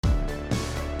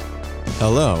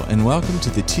Hello, and welcome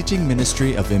to the teaching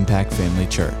ministry of Impact Family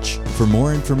Church. For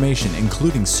more information,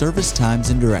 including service times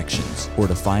and directions, or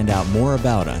to find out more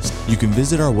about us, you can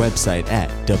visit our website at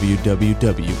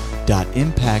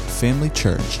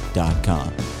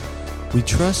www.impactfamilychurch.com. We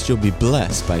trust you'll be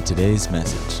blessed by today's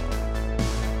message.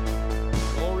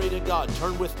 Glory to God.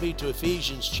 Turn with me to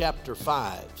Ephesians chapter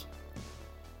 5.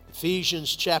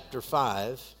 Ephesians chapter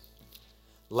 5.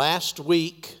 Last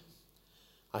week,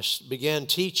 I began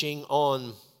teaching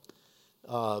on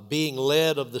being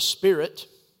led of the Spirit.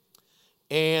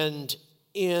 And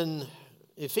in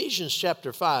Ephesians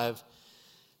chapter 5,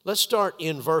 let's start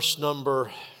in verse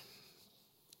number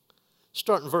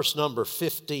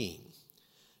 15.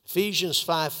 Ephesians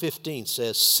 5:15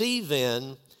 says, "See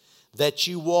then that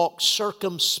you walk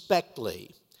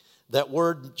circumspectly." That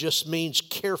word just means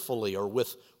carefully or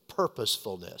with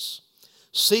purposefulness.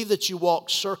 "See that you walk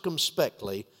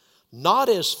circumspectly, not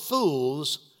as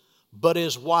fools, but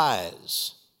as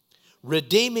wise,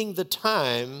 redeeming the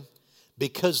time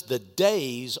because the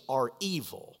days are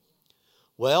evil."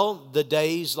 Well, the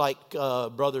days, like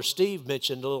Brother Steve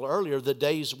mentioned a little earlier, the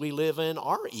days we live in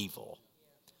are evil.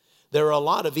 There are a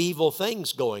lot of evil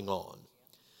things going on.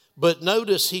 But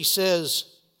notice he says,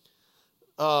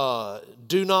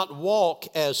 do not walk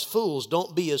as fools.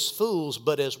 Don't be as fools,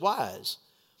 but as wise.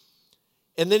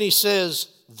 And then he says,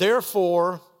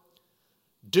 therefore,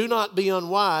 do not be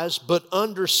unwise, but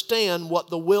understand what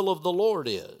the will of the Lord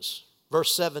is.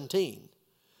 Verse 17.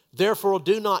 Therefore,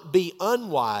 do not be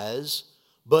unwise,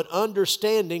 but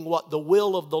understanding what the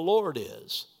will of the Lord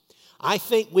is. I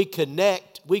think we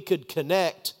could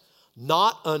connect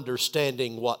not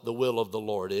understanding what the will of the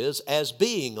Lord is as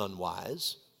being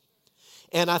unwise.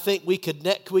 And I think we could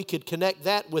connect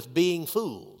that with being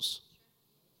fools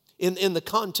in the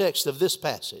context of this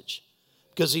passage.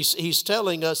 Because he's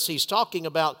telling us, he's talking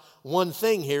about one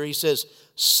thing here. He says,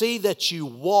 see that you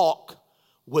walk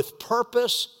with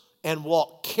purpose and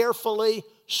walk carefully,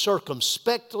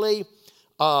 circumspectly,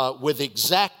 with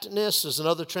exactness is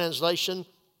another translation.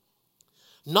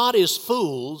 Not as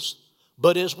fools,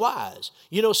 but as wise.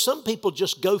 You know, some people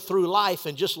just go through life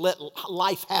and just let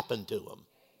life happen to them.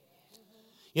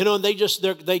 You know, and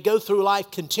they go through life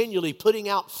continually putting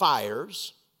out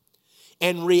fires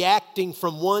and reacting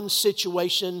from one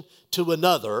situation to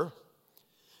another,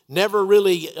 never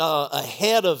really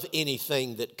ahead of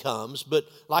anything that comes, but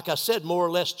like I said, more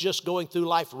or less just going through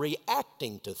life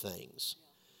reacting to things.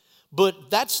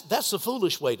 But that's a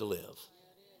foolish way to live.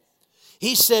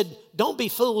 He said, don't be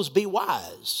fools, be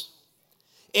wise.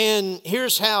 And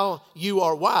here's how you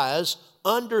are wise.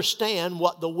 Understand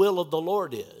what the will of the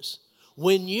Lord is.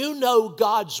 When you know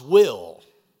God's will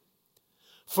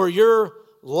for your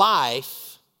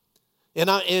life, and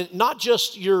not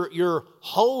just your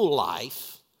whole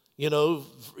life, your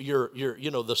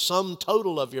the sum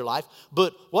total of your life,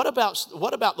 but what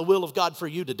about the will of God for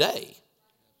you today?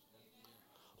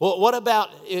 Well, what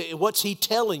about what's He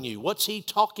telling you? What's He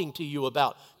talking to you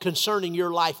about concerning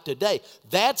your life today?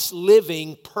 That's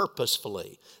living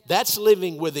purposefully. That's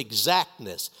living with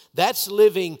exactness. That's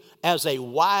living as a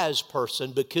wise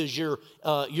person because you're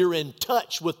in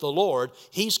touch with the Lord.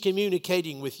 He's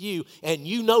communicating with you, and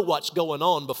you know what's going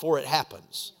on before it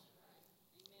happens.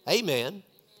 Amen.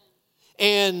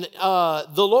 And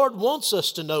the Lord wants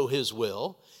us to know His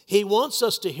will. He wants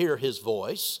us to hear His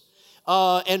voice.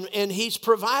 And He's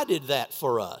provided that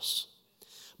for us.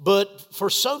 But for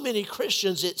so many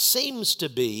Christians, it seems to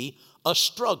be a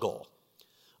struggle.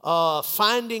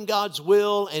 Finding God's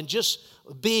will and just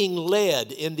being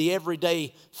led in the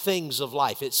everyday things of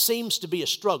life. It seems to be a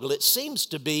struggle. It seems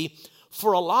to be,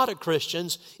 for a lot of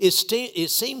Christians, it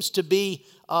seems to be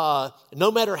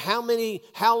no matter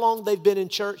how long they've been in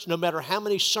church, no matter how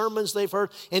many sermons they've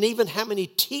heard, and even how many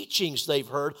teachings they've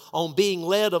heard on being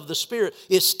led of the Spirit,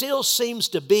 it still seems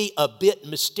to be a bit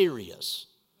mysterious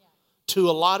to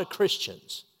a lot of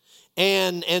Christians.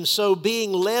 And so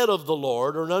being led of the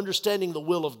Lord or understanding the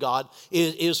will of God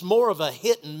is more of a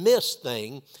hit and miss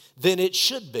thing than it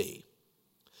should be.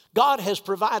 God has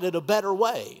provided a better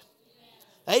way.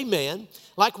 Amen.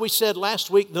 Like we said last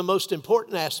week, the most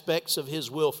important aspects of His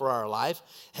will for our life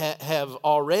have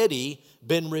already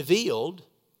been revealed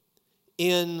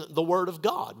in the Word of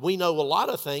God. We know a lot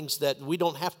of things that we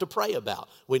don't have to pray about.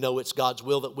 We know it's God's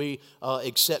will that we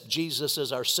accept Jesus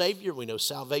as our Savior. We know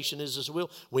salvation is His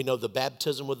will. We know the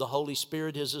baptism with the Holy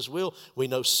Spirit is His will. We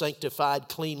know sanctified,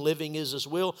 clean living is His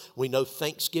will. We know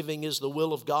thanksgiving is the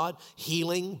will of God.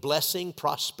 Healing, blessing,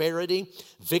 prosperity,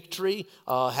 victory,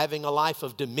 having a life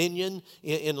of dominion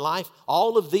in life.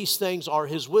 All of these things are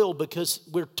His will because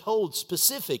we're told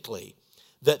specifically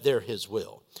that they're His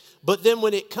will. But then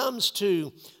when it comes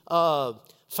to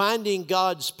finding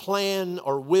God's plan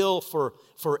or will for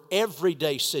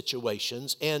everyday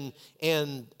situations and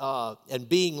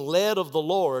being led of the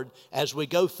Lord as we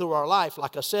go through our life,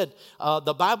 like I said,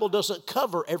 the Bible doesn't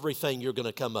cover everything you're going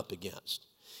to come up against.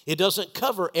 It doesn't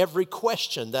cover every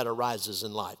question that arises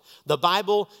in life. The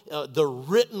Bible, the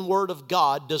written Word of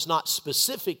God, does not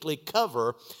specifically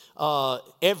cover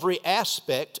every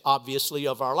aspect, obviously,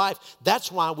 of our life.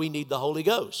 That's why we need the Holy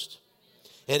Ghost.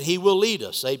 And He will lead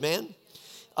us, amen?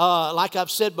 Like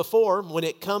I've said before, when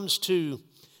it comes to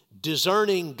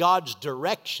discerning God's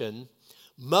direction,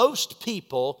 most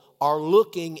people are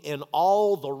looking in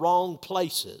all the wrong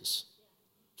places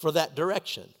for that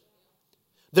direction.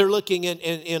 They're looking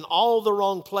in all the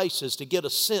wrong places to get a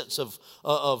sense of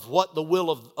what the will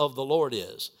of the Lord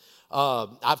is.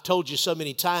 I've told you so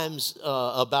many times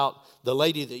about the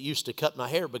lady that used to cut my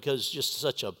hair because it's just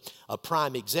such a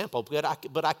prime example.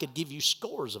 But I could give you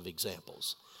scores of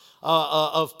examples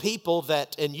of people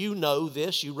that, and you know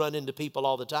this, you run into people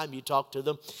all the time, you talk to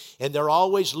them, and they're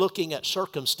always looking at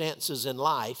circumstances in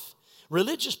life.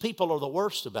 Religious people are the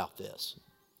worst about this.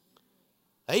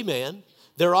 Amen.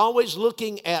 They're always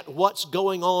looking at what's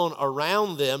going on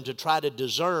around them to try to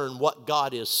discern what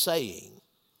God is saying.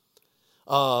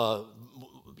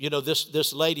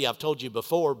 This lady, I've told you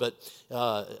before, but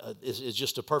is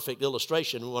just a perfect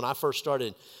illustration. When I first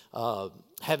started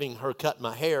having her cut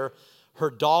my hair, her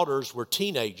daughters were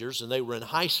teenagers and they were in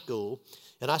high school.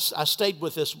 And I stayed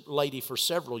with this lady for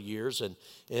several years, and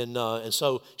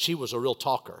so she was a real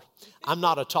talker. I'm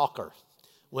not a talker.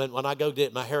 When I go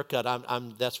get my hair cut,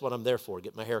 that's what I'm there for,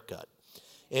 get my hair cut.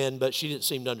 But she didn't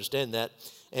seem to understand that.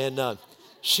 And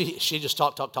she just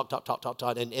talked.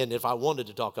 And if I wanted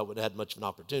to talk, I wouldn't have had much of an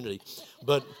opportunity.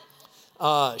 But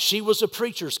she was a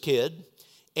preacher's kid.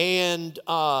 And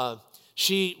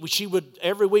she would,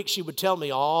 every week she would tell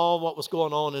me all what was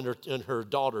going on in her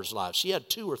daughter's life. She had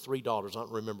 2 or 3 daughters. I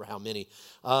don't remember how many.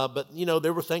 But,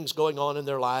 there were things going on in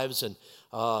their lives and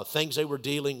things they were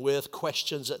dealing with,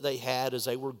 questions that they had as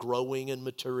they were growing and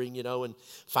maturing, and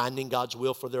finding God's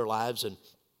will for their lives.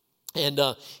 And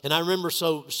I remember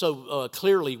so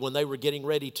clearly when they were getting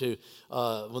ready to,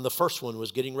 when the first one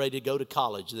was getting ready to go to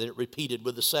college, then it repeated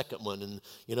with the second one and,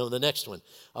 the next one.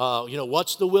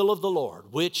 What's the will of the Lord?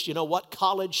 What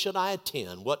college should I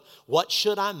attend? What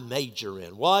should I major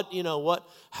in?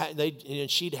 And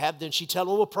she'd tell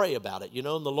them, we'll pray about it, and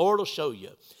the Lord will show you.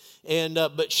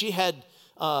 But she had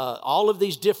all of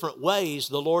these different ways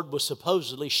the Lord was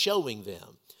supposedly showing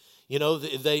them.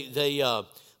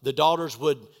 The daughters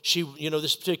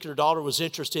this particular daughter was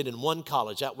interested in one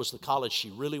college. That was the college she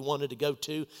really wanted to go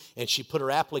to. And she put her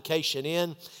application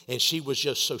in, and she was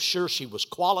just so sure she was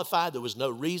qualified. There was no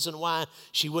reason why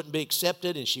she wouldn't be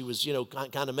accepted. And she was,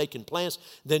 kind of making plans.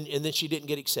 Then she didn't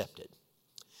get accepted.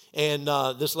 And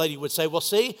this lady would say, well,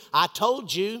 see, I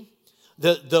told you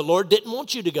the Lord didn't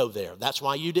want you to go there. That's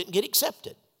why you didn't get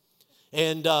accepted.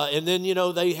 And then,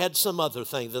 they had some other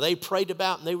thing that they prayed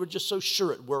about, and they were just so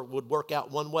sure it would work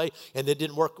out one way, and it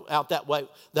didn't work out that way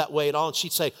at all. And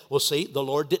she'd say, well, see, the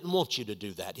Lord didn't want you to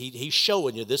do that. He's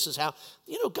showing you this is how,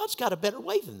 God's got a better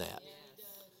way than that.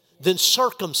 Than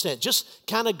circumstance, just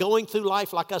kind of going through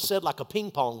life, like I said, like a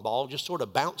ping pong ball, just sort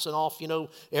of bouncing off,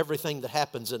 everything that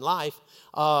happens in life.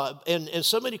 And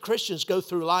so many Christians go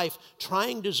through life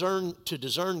trying to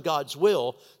discern God's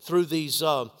will through these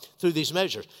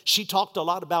measures. She talked a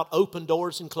lot about open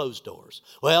doors and closed doors.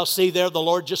 Well, see there, the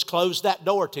Lord just closed that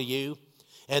door to you.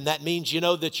 And that means,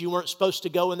 that you weren't supposed to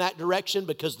go in that direction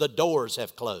because the doors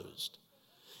have closed.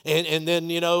 And then,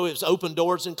 it's open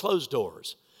doors and closed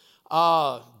doors.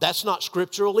 That's not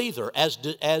scriptural either, as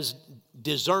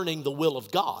discerning the will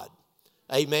of God.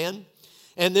 Amen.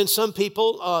 And then some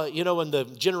people, in the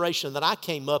generation that I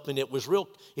came up in, it was real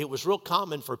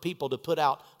common for people to put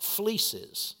out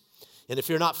fleeces. And if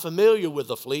you're not familiar with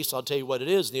the fleece, I'll tell you what it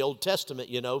is. In the Old Testament,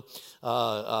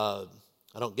 I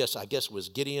guess it was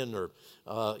Gideon or,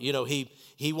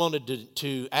 he wanted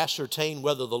to ascertain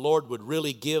whether the Lord would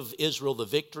really give Israel the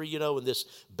victory, in this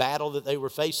battle that they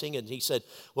were facing. And he said,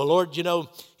 well, Lord,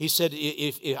 he said,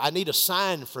 if I need a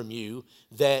sign from you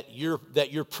that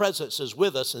your presence is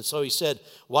with us. And so he said,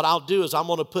 what I'll do is I'm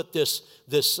going to put this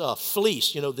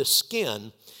fleece, this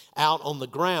skin out on the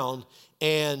ground.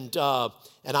 And I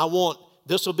want,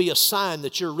 this will be a sign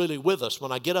that you're really with us.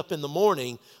 When I get up in the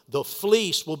morning, the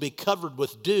fleece will be covered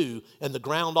with dew and the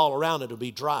ground all around it will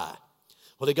be dry.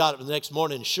 Well, they got up the next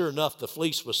morning and sure enough, the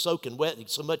fleece was soaking wet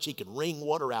so much he could wring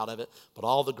water out of it, but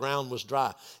all the ground was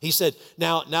dry. He said,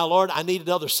 now, Lord, I need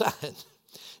another sign.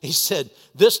 He said,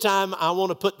 this time I want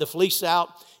to put the fleece out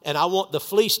and I want the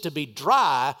fleece to be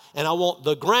dry, and I want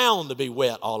the ground to be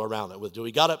wet all around it.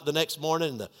 We got up the next morning,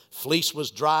 and the fleece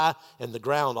was dry, and the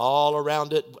ground all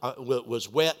around it was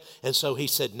wet. And so he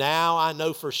said, now I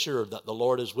know for sure that the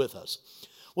Lord is with us.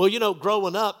 Well,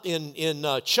 growing up in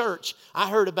church, I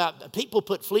heard about people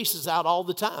put fleeces out all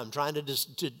the time trying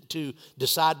to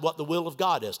decide what the will of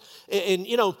God is. And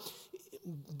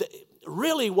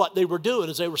really what they were doing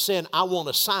is they were saying, I want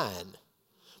a sign.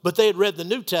 But they had read the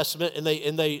New Testament, and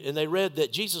they read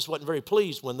that Jesus wasn't very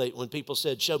pleased when people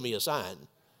said, show me a sign.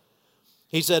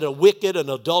 He said a wicked and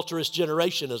adulterous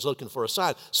generation is looking for a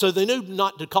sign. So they knew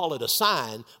not to call it a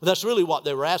sign. That's really what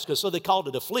they were asking. So they called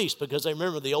it a fleece because they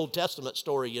remember the Old Testament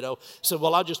story, Said,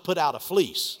 well, I'll just put out a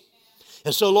fleece.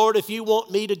 And so, Lord, if you want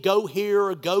me to go here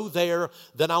or go there,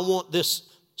 then I want this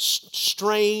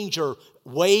strange or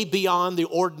way beyond the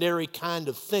ordinary kind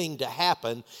of thing to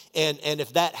happen. And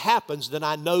if that happens, then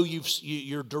I know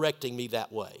you're directing me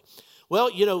that way.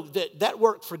 Well, that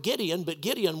worked for Gideon, but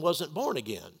Gideon wasn't born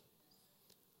again.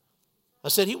 I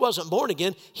said he wasn't born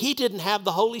again. He didn't have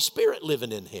the Holy Spirit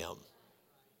living in him.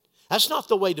 That's not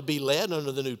the way to be led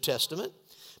under the New Testament.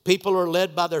 People are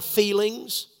led by their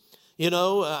feelings.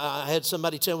 I had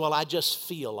somebody tell me, well, I just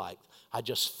feel like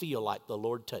the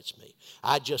Lord touched me.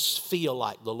 I just feel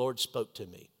like the Lord spoke to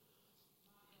me.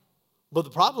 But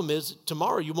the problem is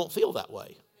tomorrow you won't feel that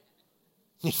way.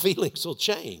 Your feelings will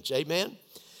change. Amen?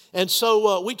 And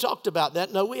so we talked about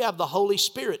that. No, we have the Holy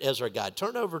Spirit as our guide.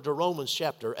 Turn over to Romans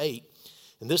chapter 8.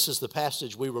 And this is the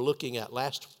passage we were looking at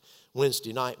last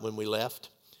Wednesday night when we left.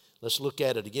 Let's look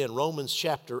at it again. Romans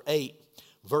chapter 8,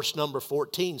 verse number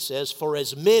 14 says, For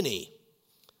as many,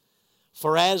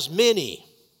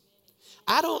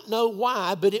 I don't know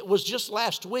why, but it was just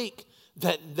last week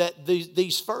that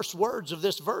these first words of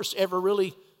this verse ever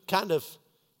really kind of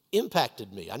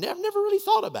impacted me. I never really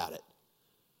thought about it.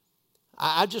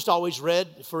 I just always read,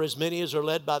 for as many as are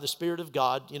led by the Spirit of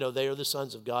God, they are the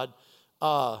sons of God,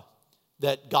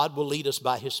 that God will lead us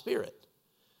by His Spirit.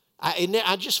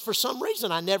 I just, for some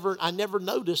reason, I never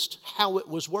noticed how it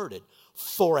was worded.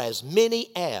 For as many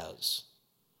as.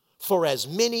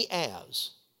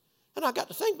 And I got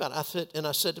to think about it.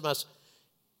 I said to myself,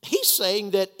 he's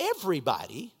saying that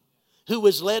everybody who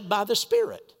is led by the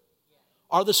Spirit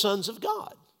are the sons of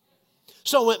God.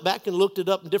 So I went back and looked it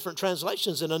up in different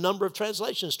translations, and a number of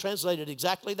translations translated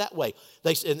exactly that way.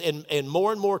 And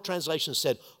more translations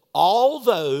said, all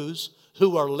those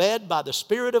who are led by the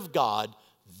Spirit of God,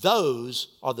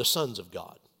 those are the sons of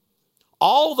God.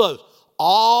 All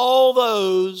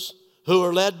those who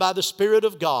are led by the Spirit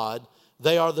of God,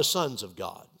 they are the sons of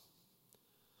God.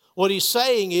 What he's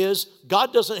saying is,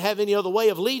 God doesn't have any other way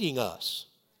of leading us.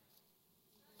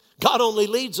 God only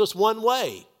leads us one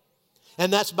way,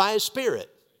 and that's by His Spirit.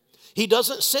 He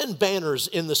doesn't send banners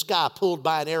in the sky pulled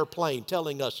by an airplane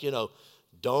telling us,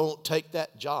 don't take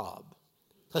that job.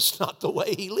 That's not the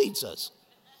way He leads us.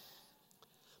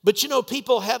 But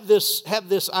people have this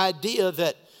idea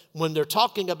that when they're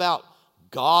talking about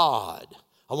God,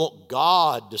 I want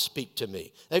God to speak to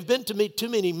me. They've been to me too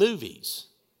many movies.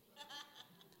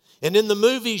 And in the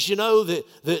movies,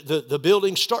 the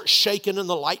buildings start shaking and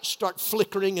the lights start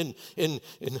flickering and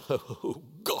oh,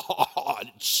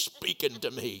 God speaking to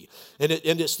me. And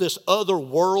it's this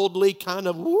otherworldly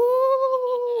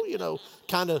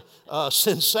kind of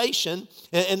sensation.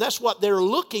 And that's what they're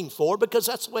looking for because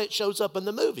that's the way it shows up in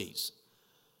the movies.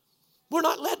 We're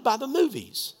not led by the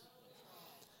movies.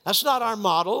 That's not our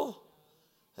model.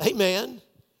 Amen.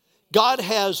 God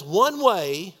has one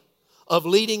way of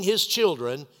leading His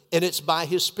children, and it's by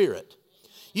His Spirit.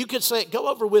 You could say, go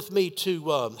over with me to,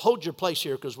 hold your place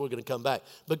here because we're going to come back.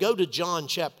 But go to John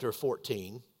chapter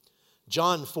 14.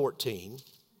 John 14.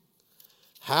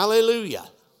 Hallelujah.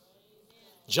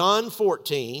 John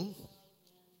 14.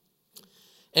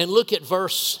 And look at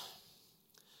verse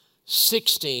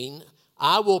 16.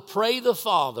 I will pray the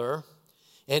Father,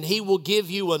 and He will give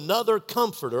you another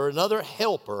comforter, another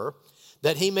helper,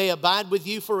 that He may abide with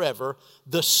you forever,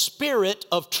 the Spirit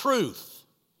of truth.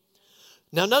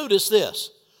 Now notice this,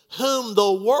 whom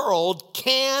the world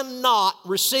cannot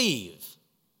receive,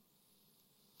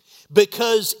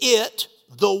 because it,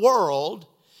 the world,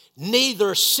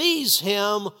 neither sees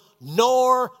Him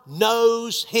nor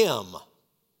knows Him.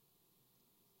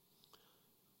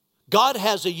 God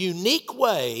has a unique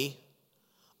way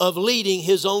of leading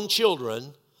His own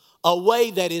children, a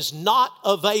way that is not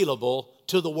available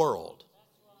to the world.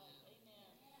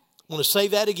 I want to say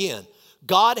that again.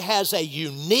 God has a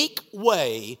unique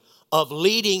way of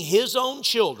leading His own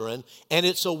children, and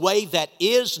it's a way that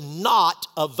is not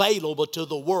available to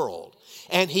the world.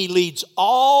 And He leads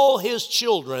all His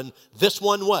children this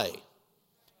one way.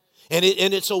 And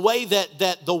it's a way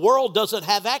that the world doesn't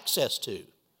have access to.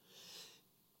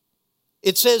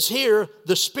 It says here,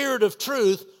 the Spirit of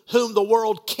truth, whom the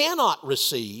world cannot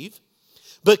receive,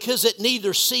 because it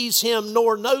neither sees him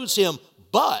nor knows him,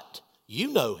 but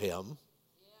you know him.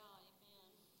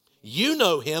 You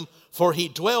know him, for he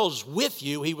dwells with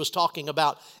you. He was talking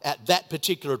about at that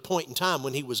particular point in time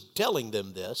when he was telling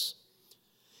them this.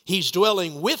 He's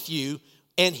dwelling with you,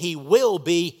 and he will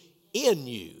be in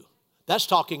you. That's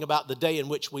talking about the day in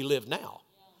which we live now.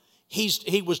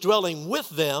 He was dwelling with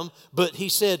them, but he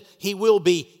said he will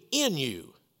be in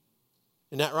you.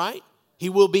 Isn't that right? He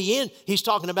will be in. He's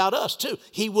talking about us too.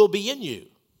 He will be in you.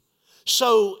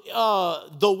 So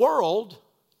the world,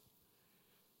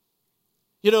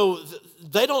 you know,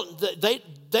 they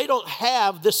don't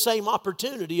have the same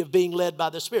opportunity of being led by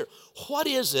the Spirit. What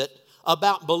is it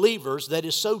about believers that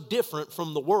is so different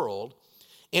from the world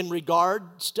in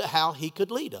regards to how he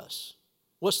could lead us?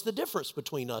 What's the difference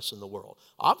between us and the world?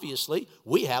 Obviously,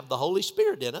 we have the Holy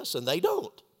Spirit in us and they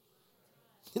don't.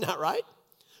 Isn't that right?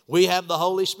 We have the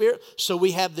Holy Spirit, so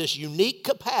we have this unique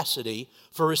capacity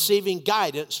for receiving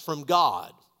guidance from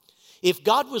God. If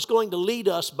God was going to lead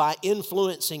us by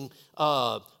influencing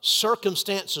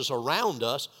circumstances around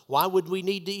us, why would we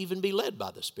need to even be led by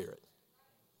the Spirit?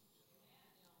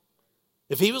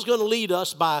 If he was going to lead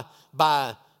us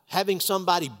by having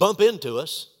somebody bump into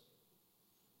us,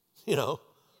 you know,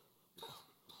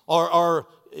 or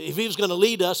if he was going to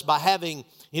lead us by having,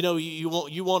 you know, you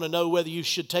want to know whether you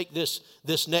should take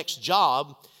this next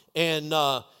job, and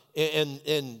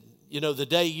you know, the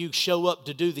day you show up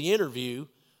to do the interview,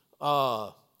 you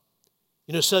know,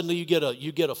 suddenly you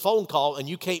get a phone call and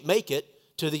you can't make it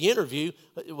to the interview.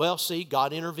 Well, see,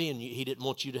 God intervened. He didn't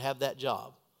want you to have that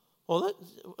job. Well,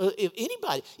 if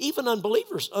anybody, even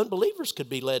unbelievers could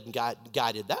be led and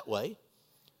guided that way.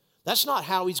 That's not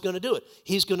how he's going to do it.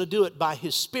 He's going to do it by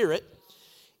his Spirit.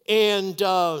 And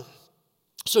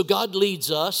so God leads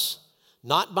us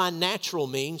not by natural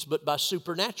means, but by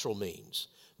supernatural means.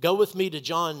 Go with me to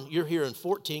John. You're here in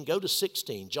 14. Go to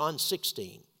 16, John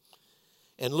 16.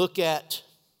 And look at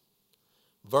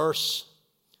verse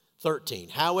 13.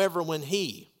 However, when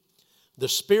he, the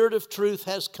Spirit of truth,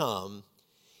 has come,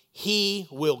 he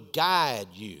will guide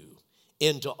you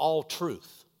into all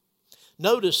truth.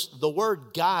 Notice the word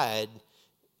guide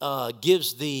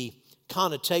gives the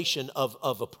connotation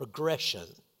of a progression,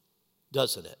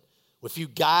 doesn't it? If you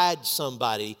guide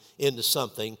somebody into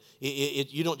something,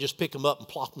 you don't just pick them up and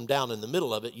plop them down in the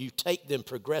middle of it. You take them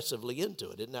progressively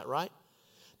into it. Isn't that right?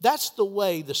 That's the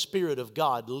way the Spirit of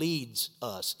God leads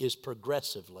us, is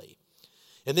progressively.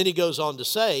 And then he goes on to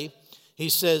say, he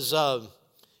says,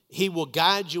 he will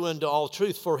guide you into all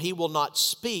truth, for he will not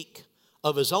speak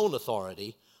of his own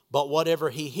authority, but whatever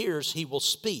he hears, he will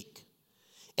speak.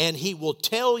 And he will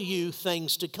tell you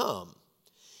things to come.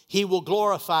 He will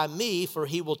glorify me, for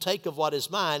he will take of what is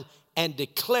mine and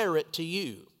declare it to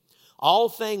you. All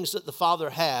things that the Father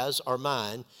has are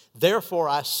mine. Therefore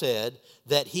I said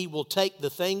that he will take the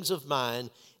things of mine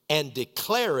and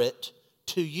declare it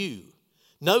to you.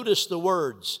 Notice the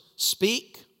words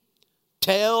speak,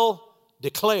 tell,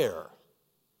 declare.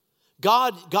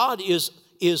 God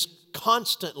is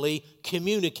constantly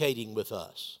communicating with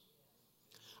us.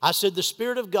 I said the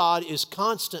Spirit of God is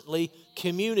constantly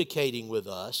communicating with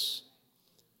us,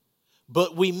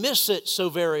 but we miss it so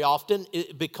very often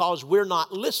because we're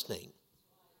not listening.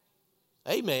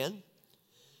 Amen.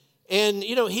 And,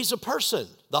 you know, he's a person.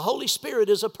 The Holy Spirit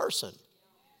is a person.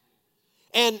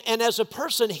 And as a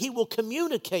person, he will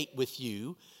communicate with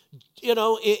you, you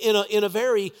know, in a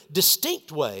very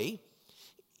distinct way.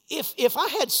 If I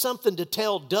had something to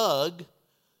tell Doug,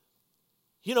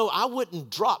 you know, I wouldn't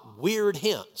drop weird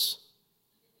hints.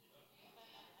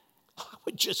 I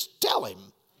would just tell him.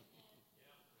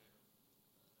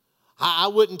 I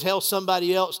wouldn't tell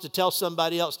somebody else to tell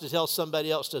somebody else to tell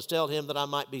somebody else to tell him that I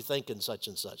might be thinking such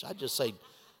and such. I'd just say, isn't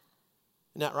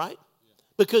that right?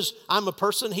 Because I'm a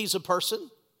person, he's a person,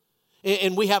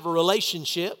 and we have a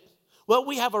relationship. Well,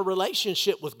 we have a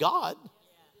relationship with God.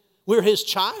 We're his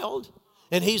child,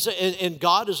 and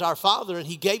God is our Father, and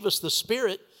he gave us the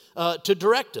Spirit to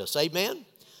direct us. Amen?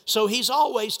 So he's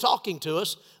always talking to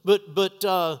us, but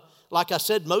like I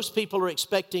said, most people are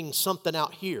expecting something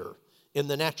out here in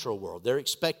the natural world. They're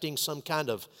expecting some kind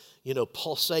of, you know,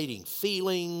 pulsating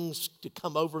feelings to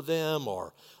come over them,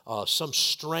 or some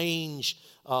strange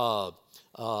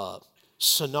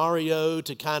scenario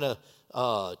to kind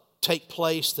of take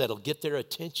place that'll get their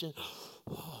attention.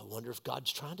 Oh, I wonder if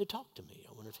God's trying to talk to me.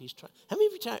 I wonder if he's trying. How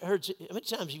many times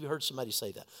have you heard somebody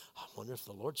say that? I wonder if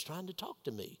the Lord's trying to talk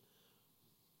to me.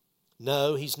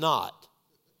 No, he's not.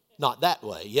 not that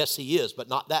way. Yes, he is, but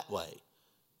not that way.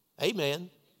 Amen.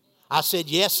 I said,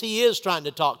 yes, he is trying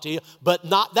to talk to you, but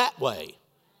not that way.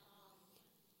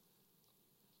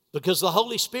 Because the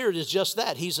Holy Spirit is just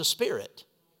that. He's a spirit.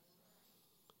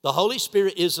 The Holy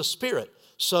Spirit is a spirit.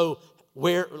 So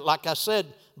where, like I said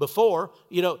before,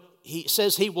 he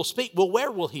says he will speak. Well,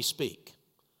 where will he speak?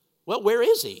 Well, where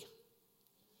is he?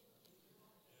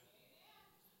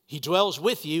 He dwells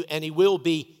with you and he will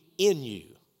be in you.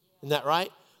 Isn't that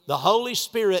right? The Holy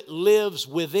Spirit lives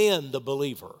within the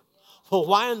believer. Well,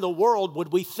 why in the world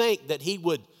would we think that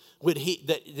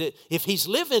that if he's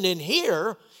living in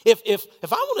here, if I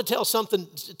want to tell something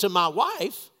to my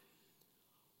wife,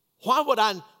 why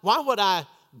would I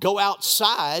go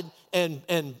outside and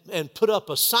put up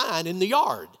a sign in the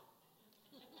yard?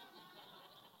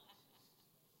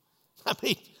 I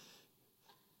mean,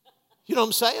 you know what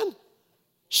I'm saying?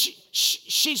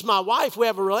 She's my wife. We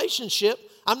have a relationship.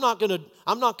 I'm not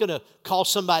gonna call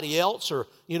somebody else or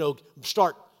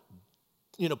start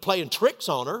playing tricks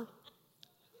on her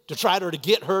to try to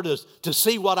get her to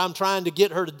see what I'm trying to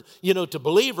get her to to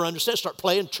believe or understand. Start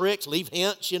playing tricks, leave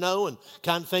hints, and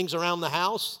kind of things around the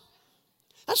house.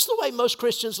 That's the way most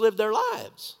Christians live their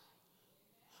lives.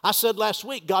 I said last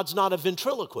week, God's not a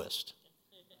ventriloquist.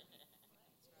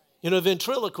 A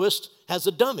ventriloquist has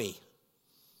a dummy.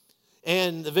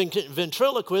 And the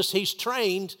ventriloquist, he's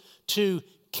trained to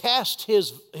cast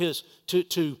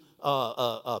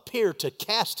appear to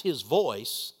cast his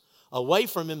voice away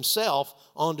from himself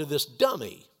onto this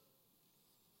dummy.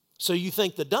 So you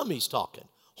think the dummy's talking.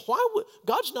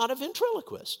 God's not a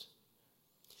ventriloquist.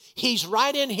 He's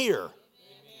right in here.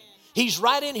 He's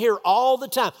right in here all the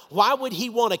time. Why would he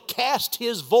want to cast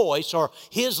his voice or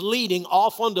his leading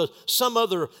off onto some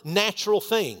other natural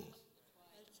thing?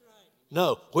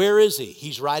 No, where is he?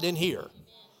 He's right in here.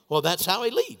 Well, that's how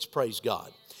he leads, praise God.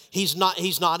 He's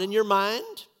not in your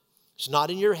mind. He's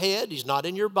not in your head. He's not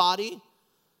in your body.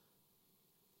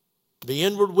 The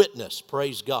inward witness,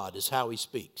 praise God, is how he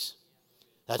speaks.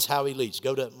 That's how he leads.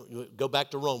 Go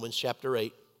back to Romans chapter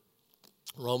 8.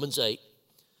 Romans 8,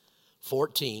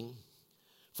 14.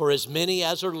 For as many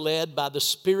as are led by the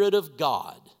Spirit of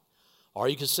God, or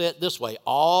you can say it this way,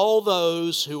 all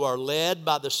those who are led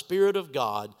by the Spirit of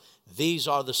God, these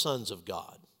are the sons of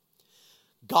God.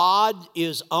 God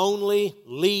is only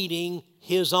leading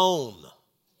his own.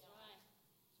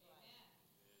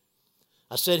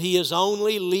 I said he is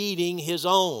only leading his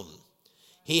own.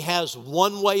 He has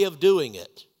one way of doing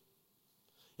it,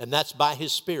 and that's by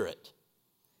his Spirit.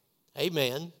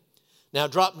 Amen. Now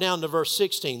drop down to verse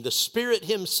 16. The Spirit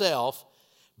himself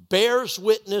bears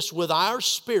witness with our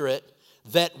spirit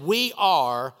that we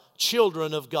are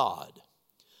children of God.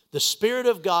 The Spirit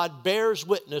of God bears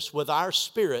witness with our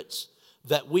spirits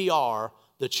that we are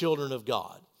the children of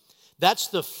God. That's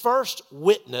the first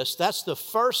witness. That's the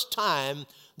first time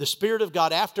the Spirit of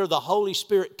God, after the Holy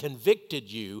Spirit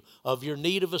convicted you of your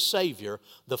need of a Savior,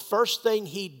 the first thing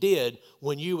he did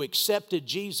when you accepted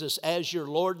Jesus as your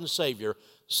Lord and Savior,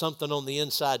 something on the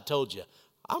inside told you,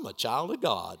 I'm a child of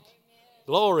God.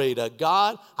 Glory to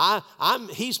God.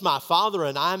 He's my Father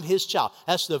and I'm his child.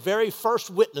 That's the very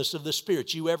first witness of the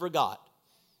Spirit you ever got.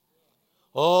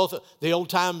 Oh, the old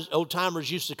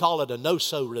timers used to call it a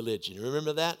no-so religion.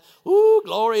 Remember that? Ooh,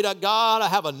 glory to God, I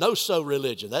have a no-so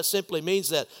religion. That simply means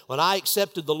that when I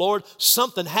accepted the Lord,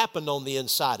 something happened on the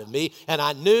inside of me, and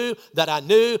I knew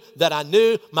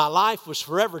my life was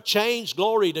forever changed.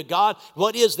 Glory to God.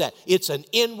 What is that? It's an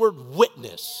inward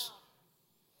witness.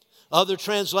 Other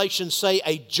translations say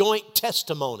a joint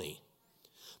testimony.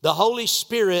 The Holy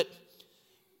Spirit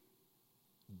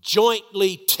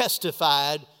jointly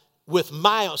testified with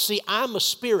I'm a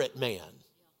spirit man.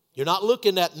 You're not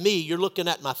looking at me, you're looking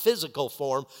at my physical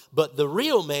form, but the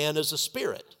real man is a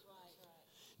spirit.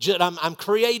 I'm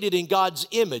created in God's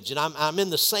image, and I'm in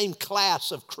the same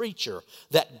class of creature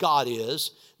that God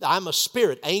is. I'm a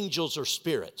spirit. Angels are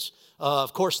spirits.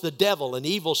 Of course, the devil and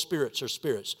evil spirits are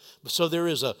spirits. So there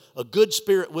is a good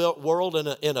spirit world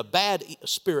and a bad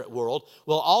spirit world.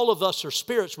 Well, all of us are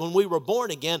spirits. When we were born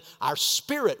again, our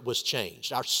spirit was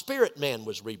changed. Our spirit man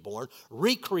was reborn,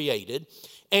 recreated.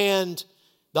 And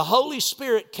the Holy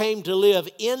Spirit came to live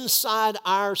inside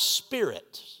our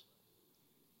spirit.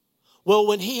 Well,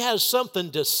 when he has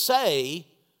something to say,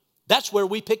 that's where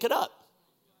we pick it up.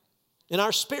 In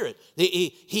our spirit.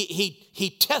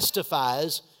 He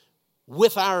testifies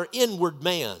with our inward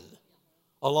man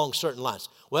along certain lines.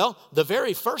 Well, the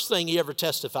very first thing he ever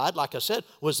testified, like I said,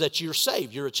 was that you're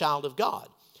saved. You're a child of God.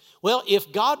 Well,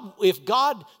 if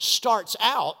God starts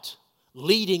out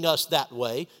leading us that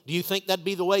way, do you think that'd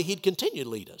be the way he'd continue to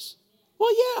lead us?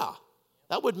 Well, yeah,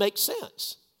 that would make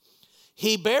sense.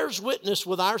 He bears witness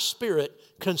with our spirit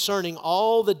concerning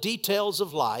all the details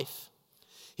of life.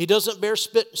 He doesn't bear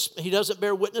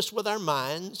witness with our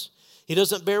minds. He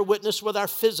doesn't bear witness with our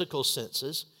physical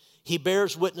senses. He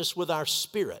bears witness with our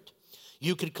spirit.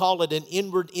 You could call it an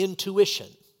inward intuition.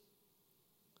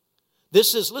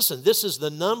 This is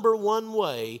the number one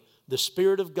way the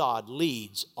Spirit of God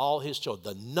leads all His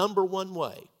children. The number one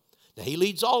way. Now, He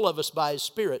leads all of us by His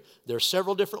Spirit. There are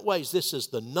several different ways. This is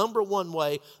the number one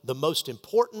way. The most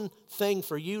important thing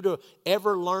for you to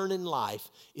ever learn in life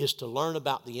is to learn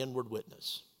about the inward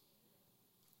witness.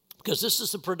 Because this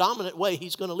is the predominant way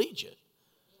He's going to lead you.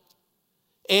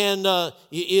 And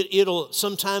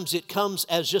sometimes it comes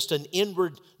as just an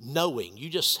inward knowing.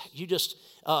 You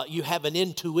have an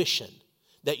intuition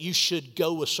that you should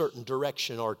go a certain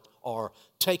direction or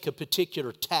take a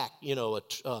particular tack,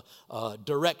 a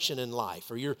direction in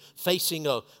life, or you're facing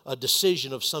a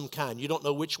decision of some kind. You don't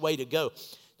know which way to go.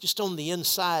 Just on the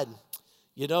inside,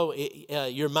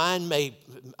 your mind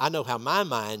I know how my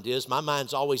mind is. My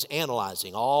mind's always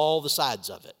analyzing all the sides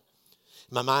of it.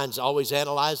 My mind's always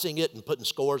analyzing it and putting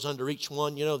scores under each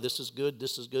one. This is good,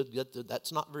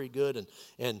 that's not very good.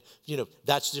 And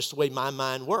that's just the way my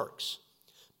mind works.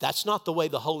 That's not the way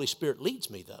the Holy Spirit leads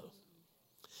me, though.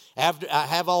 After I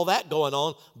have all that going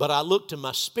on, but I look to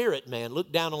my spirit, man,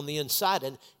 look down on the inside.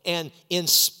 And in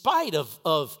spite of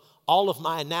all of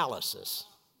my analysis,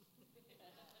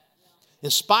 in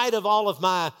spite of all of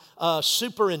my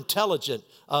super intelligent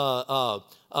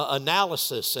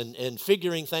analysis and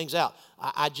figuring things out,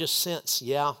 I just sense,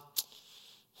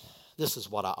 this is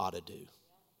what I ought to do.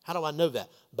 How do I know that?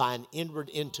 By an inward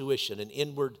intuition, an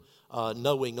inward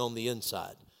knowing on the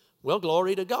inside. Well,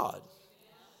 glory to God.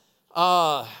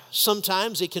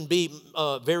 Sometimes it can be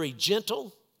very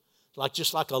gentle,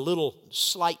 just like a little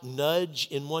slight nudge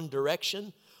in one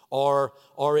direction, or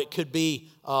it can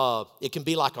be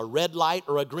like a red light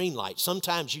or a green light.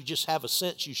 Sometimes you just have a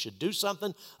sense you should do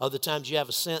something. Other times you have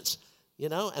a sense,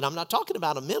 and I'm not talking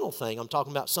about a mental thing. I'm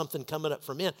talking about something coming up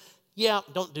from in. Yeah,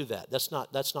 don't do that. That's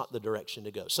not the direction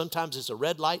to go. Sometimes it's a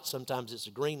red light. Sometimes it's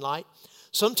a green light.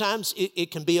 Sometimes it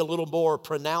can be a little more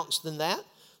pronounced than that.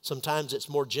 Sometimes it's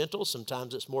more gentle.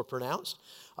 Sometimes it's more pronounced.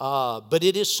 But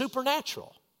it is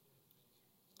supernatural.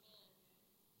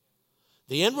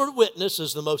 The inward witness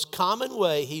is the most common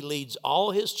way He leads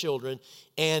all His children.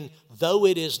 And though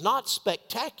it is not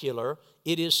spectacular,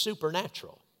 it is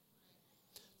supernatural.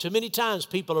 Too many times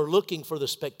people are looking for the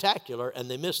spectacular and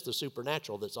they miss the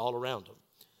supernatural that's all around them.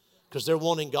 Because they're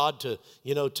wanting God to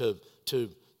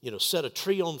set a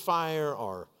tree on fire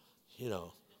or,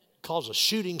 cause a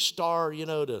shooting star,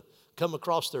 to come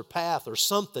across their path or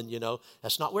something,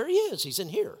 That's not where He is. He's in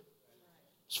here.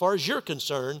 As far as you're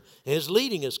concerned, His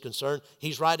leading is concerned,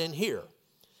 He's right in here.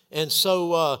 And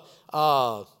so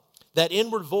that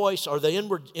inward voice or the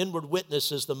inward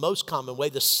witness is the most common way.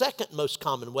 The second most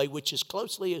common way, which is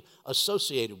closely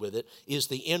associated with it, is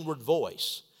the inward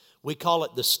voice. We call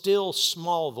it the still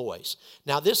small voice.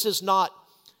 Now, this is not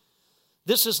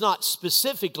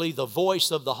specifically the voice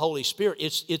of the Holy Spirit.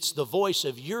 It's the voice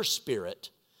of your spirit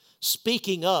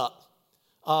speaking up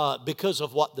because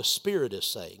of what the Spirit is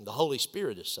saying, the Holy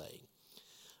Spirit is saying.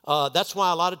 That's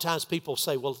why a lot of times people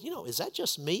say, well, is that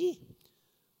just me?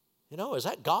 Is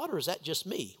that God or is that just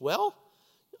me? Well,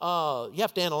 you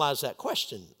have to analyze that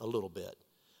question a little bit.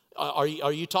 Are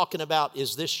you talking about,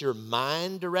 is this your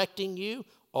mind directing you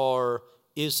or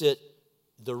is it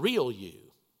the real you?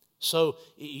 So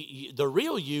the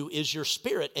real you is your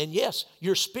spirit. And yes,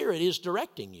 your spirit is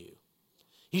directing you.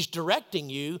 He's directing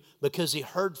you because He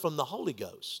heard from the Holy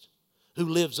Ghost who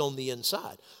lives on the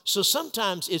inside. So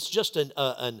sometimes it's just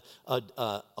a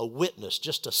witness,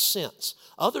 just a sense.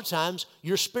 Other times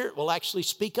your spirit will actually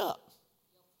speak up.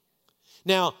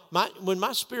 Now, when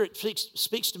my spirit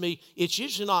speaks to me, it's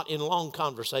usually not in long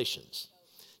conversations.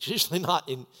 It's usually not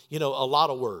in a lot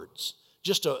of words.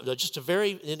 Just a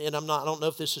very, and I don't know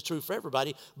if this is true for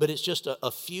everybody, but it's just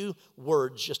a few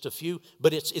words,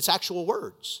 but it's actual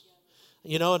words.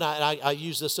 And I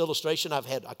use this illustration. I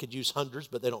could use hundreds,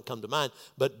 but they don't come to mind.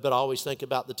 But I always think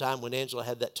about the time when Angela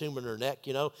had that tumor in her neck,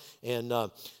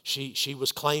 and she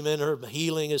was claiming her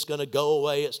healing is going to go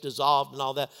away, it's dissolved and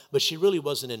all that. But she really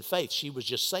wasn't in faith. She was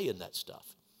just saying that stuff.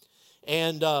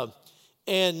 And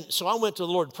so I went to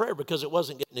the Lord in prayer because it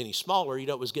wasn't getting any smaller,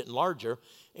 it was getting larger.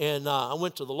 And I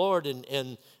went to the Lord, and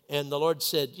the Lord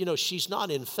said, she's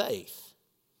not in faith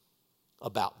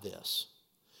about this.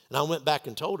 And I went back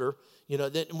and told her,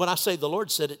 that when I say the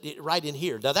Lord said it right in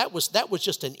here. Now that was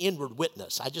just an inward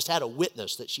witness. I just had a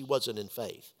witness that she wasn't in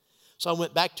faith. So I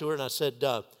went back to her and I said,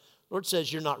 Lord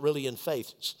says you're not really in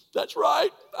faith. That's right,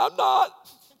 I'm not.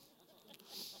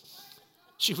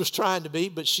 She was trying to be,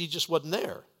 but she just wasn't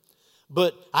there.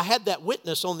 But I had that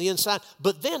witness on the inside.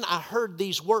 But then I heard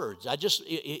these words. What did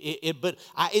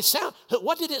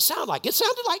it sound like? It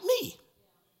sounded like me.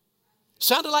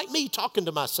 Sounded like me talking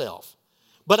to myself.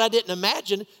 But I didn't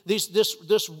imagine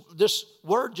this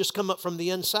word just come up from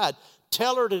the inside.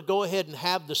 Tell her to go ahead and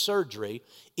have the surgery.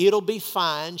 It'll be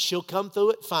fine. She'll come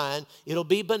through it fine. It'll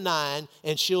be benign,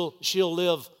 and she'll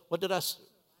live.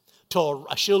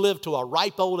 She'll live to a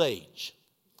ripe old age.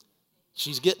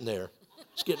 She's getting there.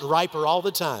 She's getting riper all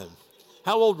the time.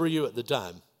 How old were you at the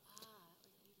time?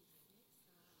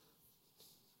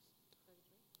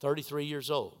 33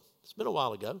 years old. It's been a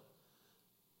while ago.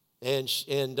 And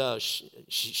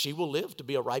she will live to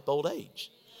be a ripe old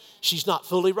age. She's not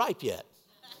fully ripe yet.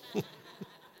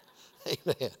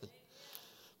 Amen.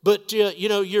 But,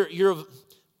 your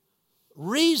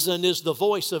reason is the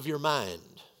voice of your mind.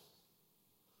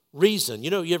 Reason.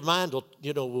 Your mind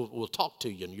will talk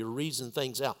to you and you'll reason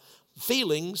things out.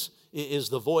 Feelings is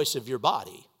the voice of your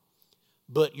body.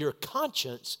 But your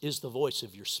conscience is the voice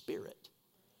of your spirit.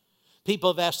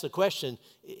 People have asked the question,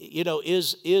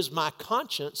 is my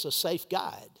conscience a safe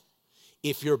guide?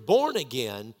 If you're born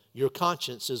again, your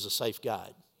conscience is a safe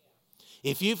guide.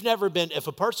 If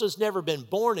a person's never been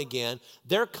born again,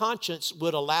 their conscience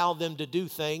would allow them to do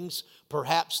things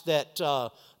perhaps that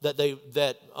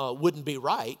wouldn't be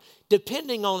right,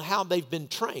 depending on how they've been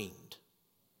trained.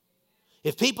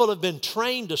 If people have been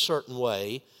trained a certain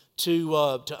way to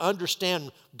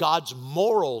understand God's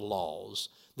moral laws,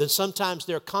 then sometimes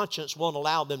their conscience won't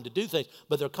allow them to do things,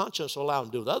 but their conscience will allow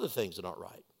them to do other things that aren't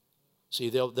right. See,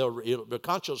 their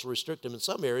conscience will restrict them in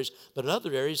some areas, but in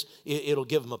other areas, it'll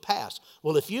give them a pass.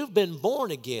 Well, if you've been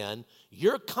born again,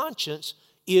 your conscience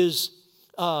is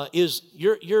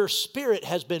your spirit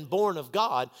has been born of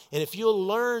God, and if you'll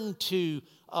learn to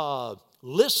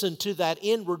listen to that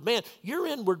inward man, your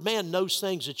inward man knows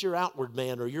things that your outward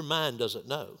man or your mind doesn't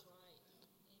know.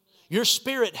 Your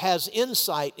spirit has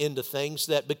insight into things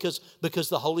that because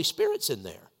the Holy Spirit's in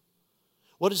there.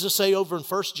 What does it say over in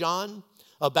 1 John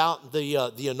about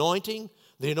the anointing?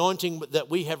 The anointing that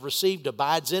we have received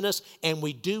abides in us, and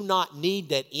we do not need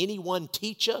that anyone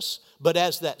teach us, but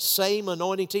as that same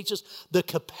anointing teaches, the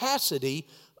capacity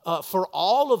for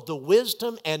all of the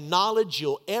wisdom and knowledge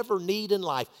you'll ever need in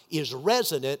life is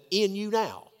resident in you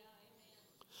now.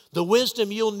 The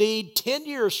wisdom you'll need 10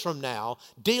 years from now,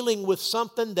 dealing with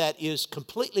something that is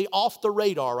completely off the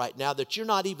radar right now that you're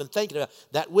not even thinking about,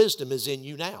 that wisdom is in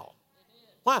you now.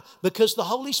 Why? Because the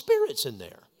Holy Spirit's in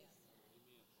there.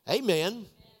 Amen.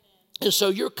 And so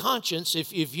your conscience,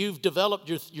 if you've developed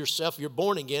yourself, you're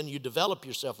born again, you develop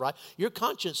yourself right, your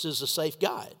conscience is a safe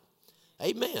guide.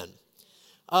 Amen.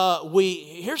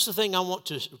 Here's the thing I want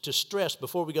to stress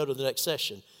before we go to the next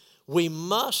session. We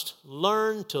must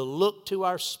learn to look to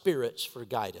our spirits for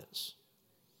guidance.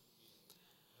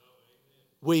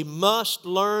 We must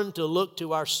learn to look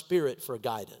to our spirit for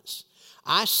guidance.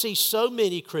 I see so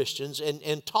many Christians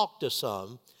and talk to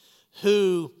some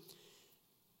who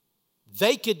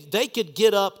they could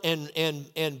get up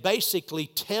and basically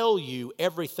tell you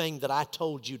everything that I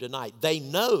told you tonight. They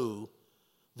know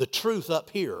the truth up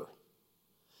here.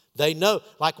 They know,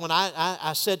 like when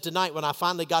I said tonight, when I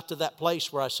finally got to that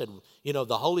place where I said,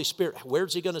 the Holy Spirit,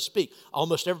 where's He going to speak?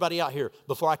 Almost everybody out here,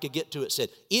 before I could get to it, said,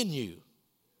 in you.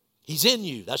 He's in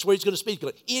you. That's where He's going to speak,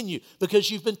 in you, because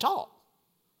you've been taught.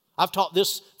 I've taught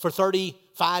this for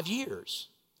 35 years.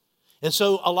 And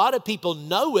so a lot of people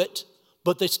know it,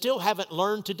 but they still haven't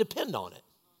learned to depend on it.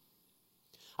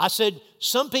 I said,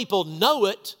 some people know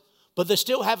it, but they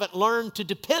still haven't learned to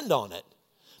depend on it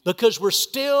because we're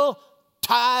still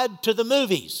tied to the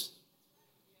movies.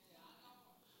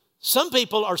 Some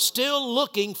people are still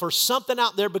looking for something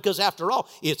out there because after all,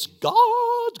 it's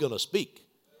God's going to speak.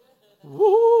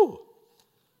 Woo!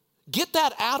 Get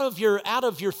that out of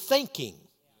your thinking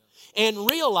and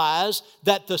realize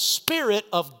that the Spirit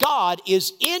of God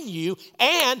is in you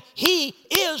and He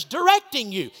is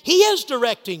directing you. He is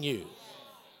directing you.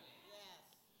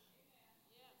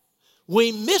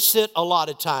 We miss it a lot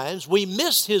of times. We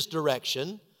miss His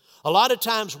direction. A lot of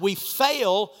times we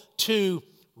fail to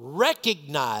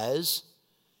recognize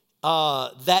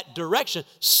that direction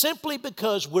simply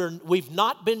because we've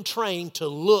not been trained to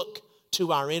look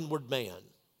to our inward man.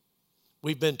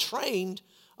 We've been trained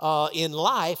in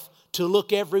life to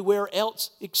look everywhere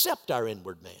else except our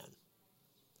inward man.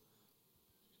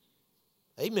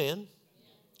 Amen.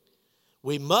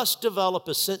 We must develop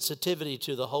a sensitivity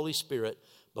to the Holy Spirit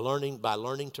by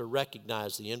learning to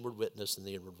recognize the inward witness and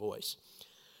the inward voice.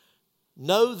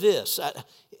 Know this,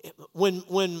 when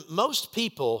most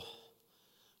people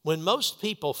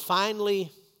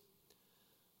finally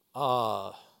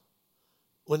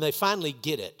when they finally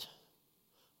get it,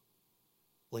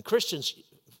 when Christians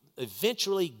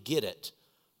eventually get it,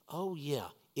 oh yeah,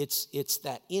 it's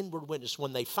that inward witness.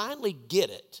 When they finally get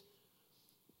it,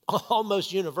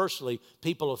 almost universally,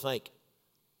 people will think,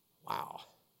 wow,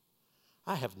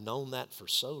 I have known that for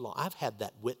so long. I've had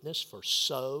that witness for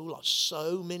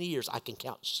so many years. I can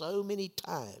count so many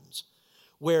times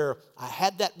where I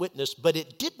had that witness, but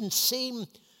it didn't seem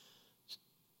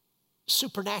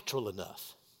supernatural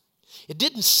enough. It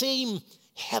didn't seem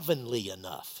heavenly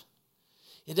enough.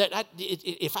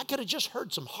 If I could have just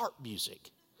heard some harp music,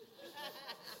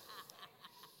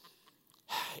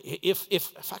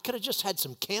 if I could have just had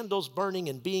some candles burning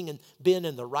and been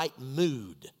in the right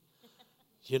mood,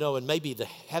 and maybe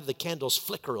have the candles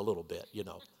flicker a little bit,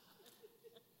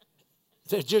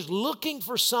 They're just looking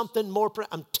for something more.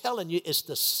 I'm telling you, it's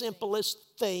the simplest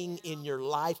thing in your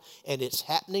life, and it's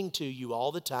happening to you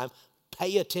all the time.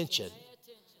 Pay attention.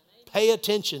 Pay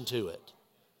attention to it.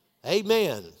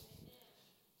 Amen.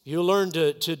 You learn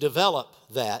to develop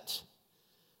that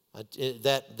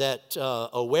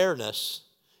awareness.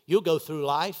 You'll go through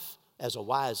life as a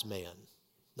wise man,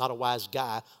 not a wise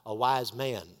guy, a wise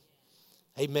man.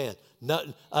 Amen. Not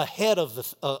ahead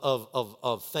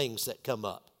of things that come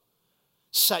up.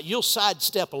 So you'll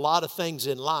sidestep a lot of things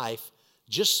in life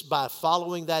just by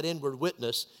following that inward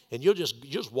witness, and you'll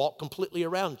just walk completely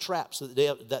around traps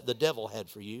that the devil had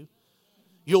for you.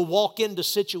 You'll walk into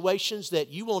situations that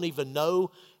you won't even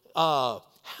know,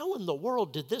 how in the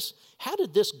world how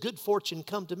did this good fortune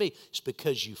come to me? It's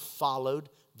because you followed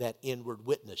that inward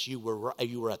witness. You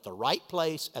were at the right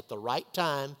place at the right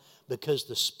time because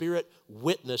the Spirit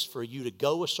witnessed for you to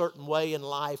go a certain way in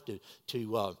life, to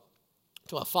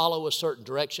follow a certain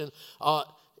direction. Of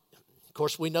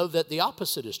course, we know that the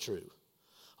opposite is true.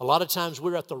 A lot of times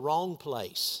we're at the wrong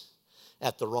place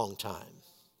at the wrong time.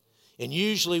 And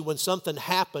usually when something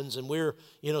happens and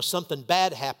something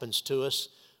bad happens to us,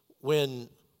 when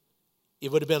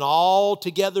it would have been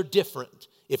altogether different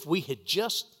if we had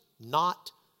just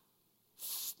not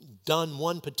done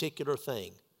one particular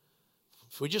thing.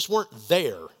 If we just weren't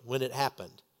there when it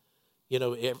happened,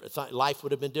 life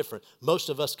would have been different. Most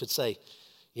of us could say,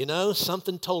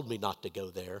 something told me not to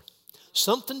go there.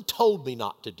 Something told me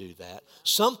not to do that.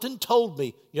 Something told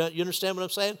me, you understand what I'm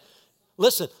saying?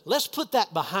 Listen, let's put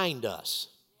that behind us.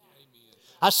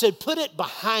 I said, put it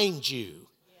behind you.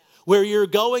 Where you're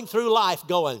going through life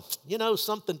going,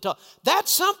 something told. That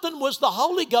something was the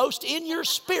Holy Ghost in your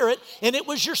spirit, and it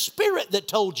was your spirit that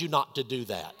told you not to do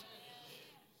that.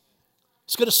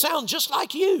 It's going to sound just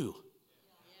like you.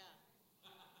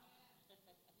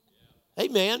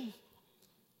 Amen.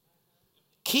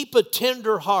 Keep a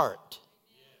tender heart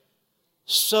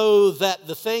so that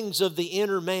the things of the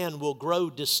inner man will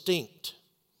grow distinct.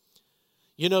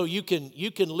 You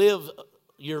can live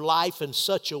your life in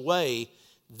such a way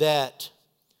that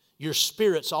your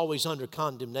spirit's always under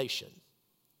condemnation.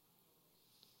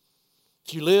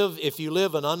 If you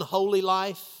live an unholy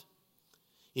life,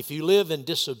 if you live in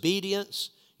disobedience,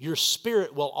 your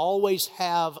spirit will always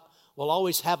have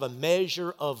a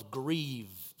measure of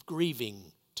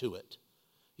grieving to it.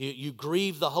 You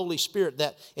grieve the Holy Spirit,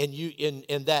 that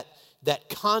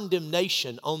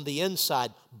condemnation on the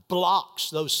inside blocks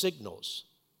those signals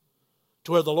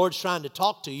to where the Lord's trying to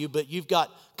talk to you, but you've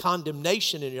got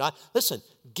condemnation in your life. Listen,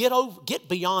 get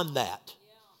beyond that.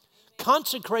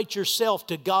 Consecrate yourself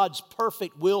to God's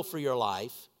perfect will for your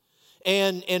life,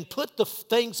 and put the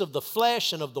things of the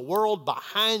flesh and of the world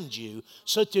behind you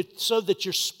so that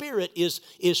your spirit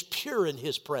is pure in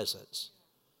His presence.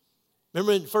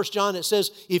 Remember in 1 John it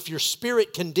says, if your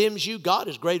spirit condemns you, God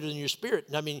is greater than your spirit.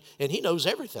 And He knows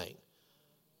everything.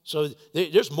 So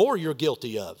there's more you're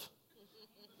guilty of.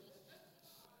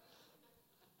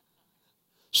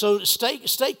 So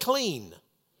stay clean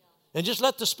and just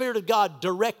let the Spirit of God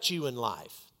direct you in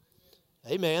life.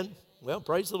 Amen. Well,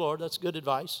 praise the Lord. That's good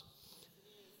advice.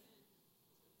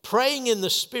 Praying in the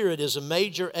Spirit is a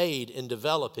major aid in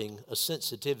developing a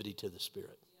sensitivity to the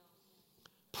Spirit.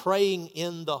 Praying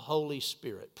in the Holy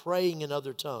Spirit, praying in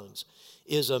other tongues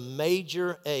is a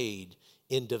major aid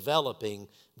in developing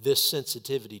this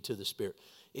sensitivity to the Spirit.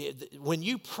 When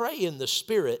you pray in the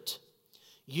Spirit,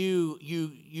 you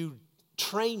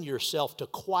train yourself to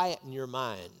quieten your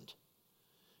mind.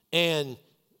 And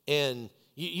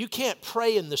you can't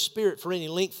pray in the Spirit for any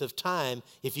length of time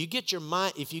if you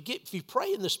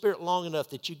pray in the Spirit long enough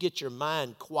that you get your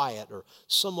mind quiet or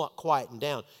somewhat quietened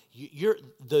down.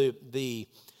 The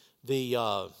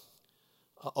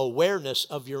awareness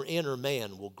of your inner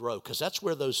man will grow, because that's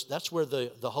where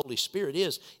the Holy Spirit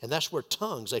is, and that's where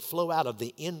tongues, they flow out of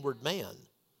the inward man.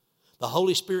 The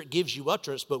Holy Spirit gives you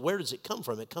utterance, but where does it come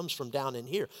from? It comes from down in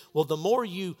here. Well, the more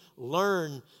you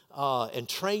learn and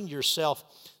train yourself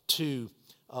to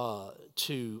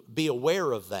be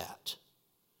aware of that,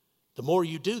 the more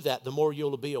you do that, the more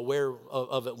you'll be aware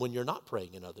of it when you're not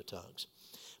praying in other tongues.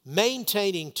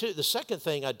 Maintaining, too, the second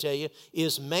thing I'd tell you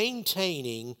is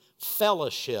maintaining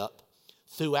fellowship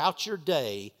throughout your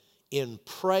day in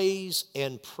praise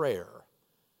and prayer.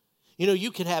 You know, you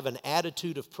can have an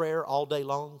attitude of prayer all day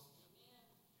long.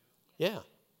 Yeah.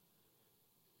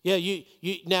 Yeah,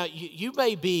 you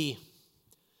may be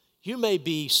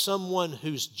someone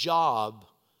whose job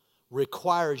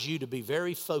requires you to be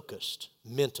very focused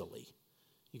mentally.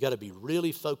 You got to be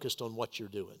really focused on what you're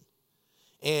doing.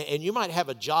 And you might have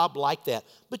a job like that.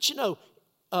 But you know,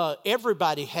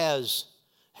 everybody has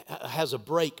a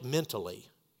break mentally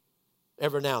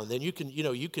every now and then. You can,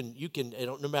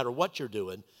 no matter what you're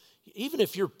doing, even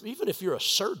if you're a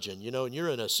surgeon, you know, and you're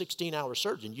in a 16-hour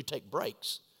surgeon, you take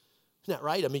breaks. Isn't that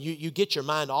right? I mean, you get your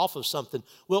mind off of something.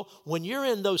 Well, when you're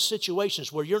in those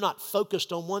situations where you're not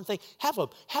focused on one thing,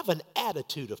 have an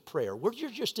attitude of prayer where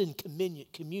you're just in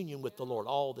communion with the Lord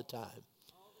all the time.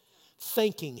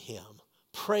 Thanking Him,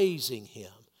 praising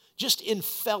Him, just in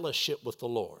fellowship with the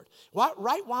Lord.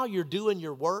 Right while you're doing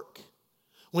your work,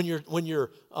 when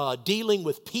you're dealing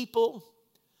with people,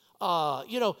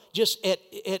 just at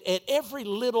every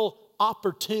little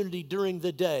opportunity during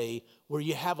the day where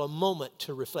you have a moment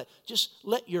to reflect, just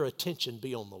let your attention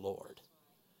be on the Lord.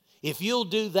 If you'll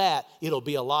do that, it'll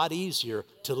be a lot easier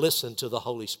to listen to the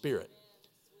Holy Spirit.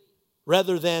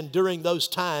 Rather than during those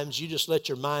times, you just let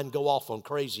your mind go off on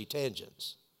crazy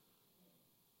tangents.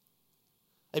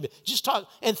 Amen. Just talk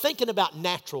and thinking about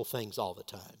natural things all the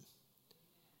time.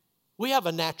 We have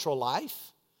a natural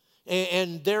life,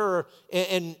 and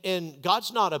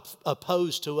God's not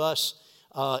opposed to us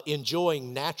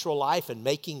enjoying natural life and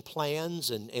making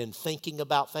plans and thinking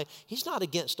about things. He's not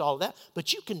against all of that,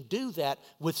 but you can do that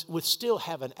with still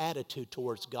have an attitude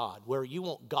towards God where you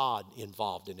want God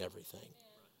involved in everything.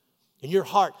 In your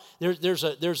heart,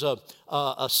 there's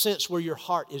a sense where your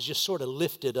heart is just sort of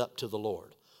lifted up to the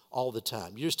Lord all the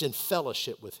time. You're just in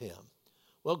fellowship with Him.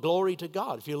 Well, glory to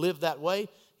God. If you live that way,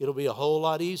 it'll be a whole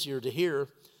lot easier to hear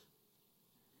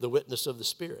the witness of the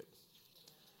Spirit.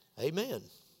 Amen.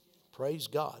 Praise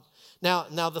God.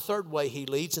 Now the third way He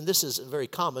leads, and this isn't very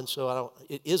common,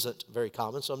 it isn't very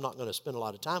common, so I'm not going to spend a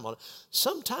lot of time on it.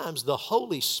 Sometimes the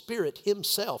Holy Spirit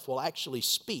Himself will actually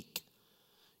speak,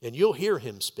 and you'll hear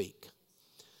Him speak.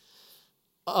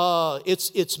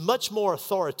 It's much more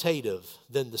authoritative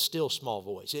than the still small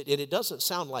voice. It doesn't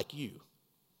sound like you.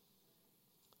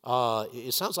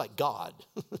 It sounds like God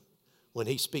when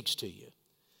He speaks to you.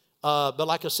 But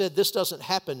like I said, this doesn't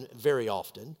happen very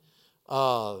often.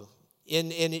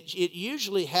 And it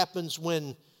usually happens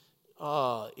when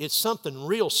it's something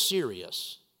real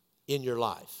serious in your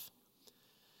life.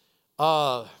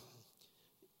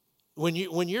 When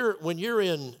you're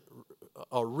in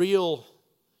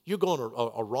you're going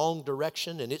a wrong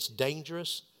direction and it's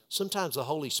dangerous, sometimes the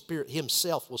Holy Spirit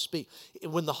Himself will speak.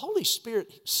 When the Holy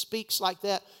Spirit speaks like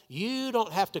that, you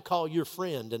don't have to call your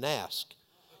friend and ask,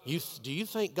 do you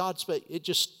think God spoke? It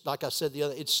just, like I said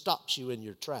it stops you in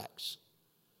your tracks.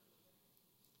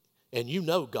 And you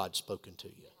know God's spoken to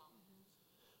you.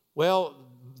 Well,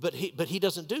 but he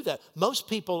doesn't do that. Most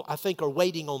people, I think, are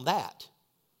waiting on that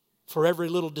for every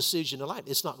little decision in life.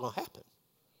 It's not going to happen.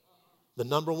 The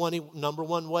number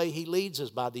one way He leads is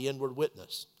by the inward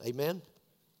witness. Amen?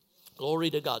 Glory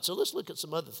to God. So let's look at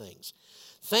some other things.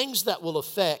 Things that will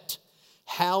affect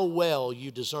how well you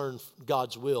discern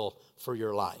God's will for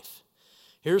your life.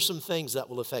 Here's some things that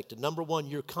will affect it. Number one,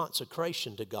 your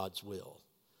consecration to God's will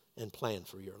and plan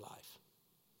for your life.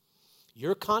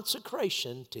 Your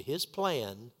consecration to His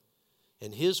plan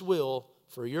and His will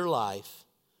for your life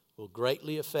will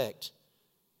greatly affect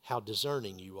how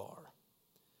discerning you are.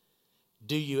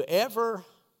 Do you ever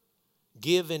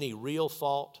give any real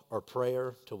thought or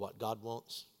prayer to what God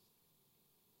wants?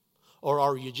 Or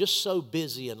are you just so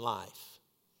busy in life,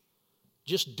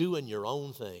 just doing your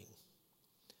own thing?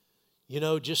 You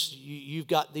know, you've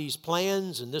got these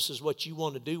plans, and this is what you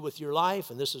want to do with your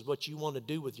life, and this is what you want to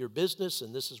do with your business,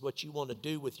 and this is what you want to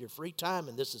do with your free time,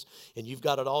 and you've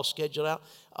got it all scheduled out.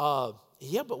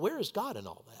 Yeah, but where is God in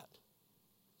all that?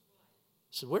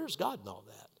 So where's God in all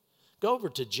that? Go over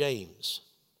to James.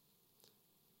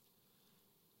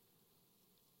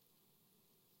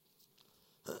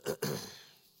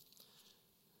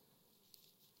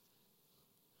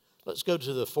 Let's go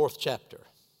to the 4th chapter.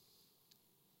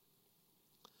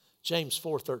 James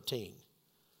 4:13.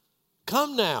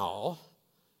 Come now,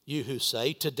 you who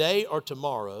say, today or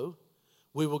tomorrow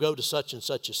we will go to such and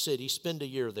such a city, spend a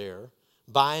year there,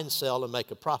 buy and sell and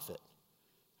make a profit.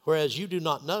 Whereas you do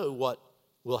not know what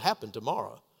will happen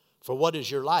tomorrow. For what is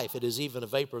your life? It is even a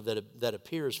vapor that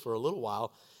appears for a little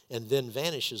while and then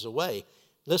vanishes away.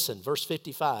 Listen, verse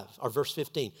 55 or verse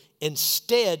 15.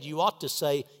 Instead, you ought to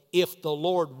say, if the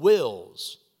Lord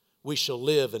wills, we shall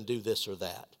live and do this or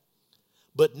that.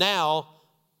 But now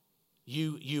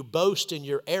you boast in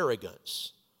your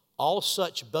arrogance. All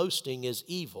such boasting is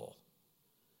evil.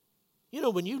 You know,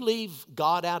 when you leave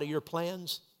God out of your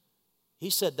plans, he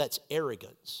said that's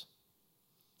arrogance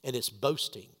and it's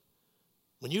boasting.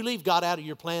 When you leave God out of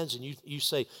your plans and you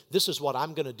say, this is what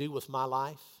I'm going to do with my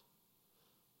life.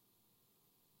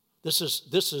 This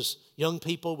is young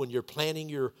people, when you're planning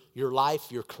your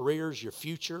life, your careers, your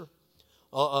future.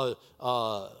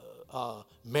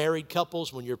 Married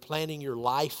couples, when you're planning your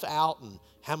life out and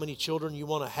how many children you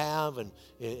want to have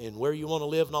and where you want to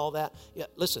live and all that. Yeah,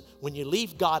 listen, when you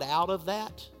leave God out of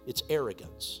that, it's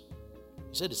arrogance.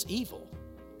 He said it's evil.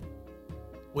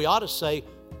 We ought to say,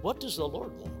 what does the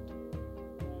Lord want?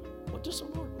 What does the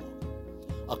Lord want?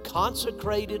 A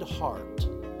consecrated heart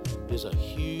is a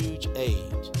huge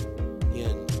aid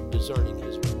in discerning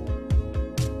His will.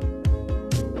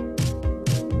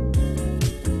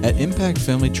 At Impact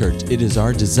Family Church, it is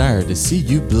our desire to see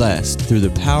you blessed through the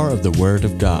power of the Word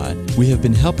of God. We have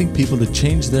been helping people to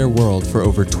change their world for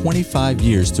over 25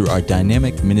 years through our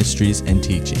dynamic ministries and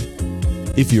teaching.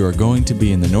 If you are going to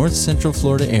be in the North Central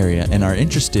Florida area and are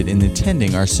interested in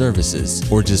attending our services,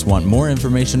 or just want more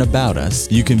information about us,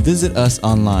 you can visit us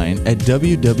online at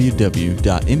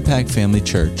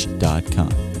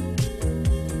www.impactfamilychurch.com.